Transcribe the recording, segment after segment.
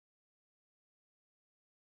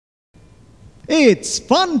It's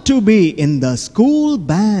fun to be in the school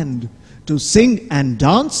band, to sing and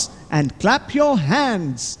dance and clap your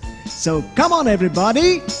hands. So come on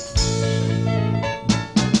everybody.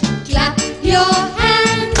 Clap your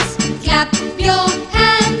hands, clap your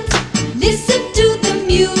hands. Listen to the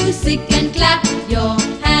music and clap your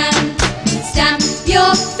hands. Stamp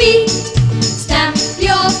your feet, stamp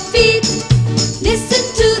your feet. Listen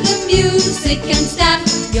to the music and stamp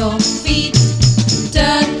your feet.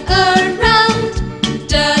 Turn around,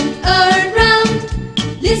 turn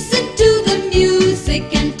around. Listen to the music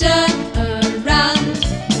and turn around.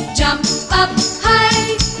 Jump up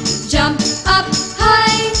high, jump up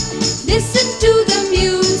high. Listen to the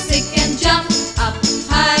music and jump up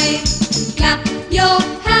high. Clap your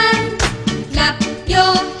hands, clap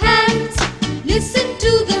your hands. Listen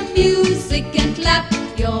to the music and clap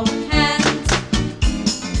your hands.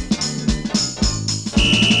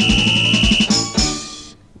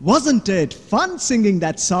 Wasn't it fun singing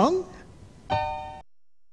that song?